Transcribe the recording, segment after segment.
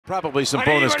Probably some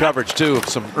bonus coverage, too, of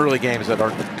some early games that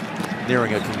are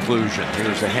nearing a conclusion.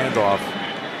 Here's a handoff,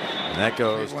 and that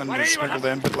goes. One is sprinkled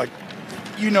in, but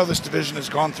this division has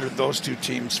gone through those two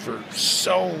teams for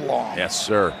so long. Yes,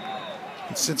 sir.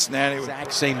 And Cincinnati.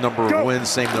 Exact same number of wins,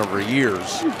 same number of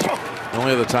years. The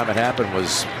only other time it happened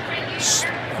was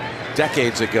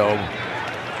decades ago.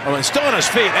 Oh, and still on his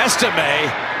feet,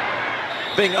 Estime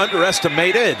being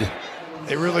underestimated.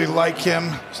 They really like him.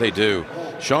 Yes, they do.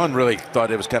 Sean really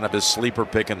thought it was kind of his sleeper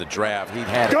pick in the draft. He'd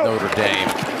had at Notre Dame.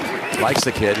 Likes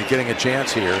the kid. He's getting a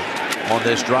chance here on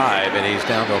this drive, and he's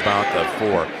down to about the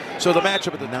 4. So the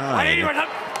matchup at the 9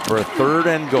 for a 3rd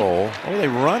and goal. Oh, they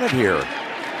run it here.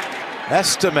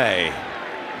 Estime